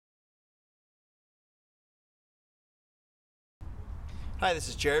Hi, this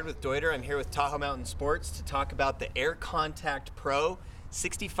is Jared with Deuter. I'm here with Tahoe Mountain Sports to talk about the Aircontact Pro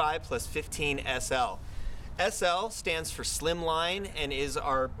 65 plus 15 SL. SL stands for Slimline and is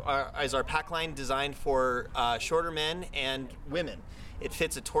our pack line designed for shorter men and women. It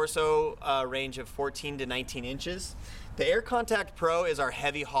fits a torso range of 14 to 19 inches. The Aircontact Pro is our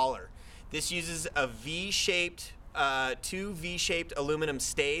heavy hauler. This uses a V-shaped, two V-shaped aluminum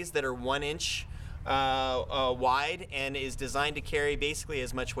stays that are 1 inch wide and is designed to carry basically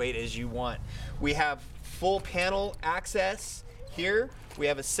as much weight as you want. We have full panel access here. We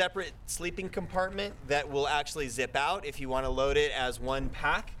have a separate sleeping compartment that will actually zip out if you want to load it as one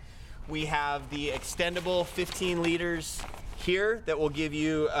pack. We have the extendable 15 liters here that will give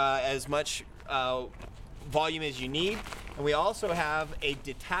you as much volume as you need. And we also have a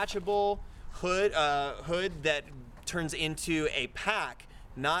detachable hood that turns into a pack.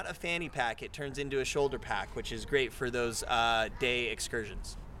 Not a fanny pack, it turns into a shoulder pack, which is great for those day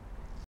excursions.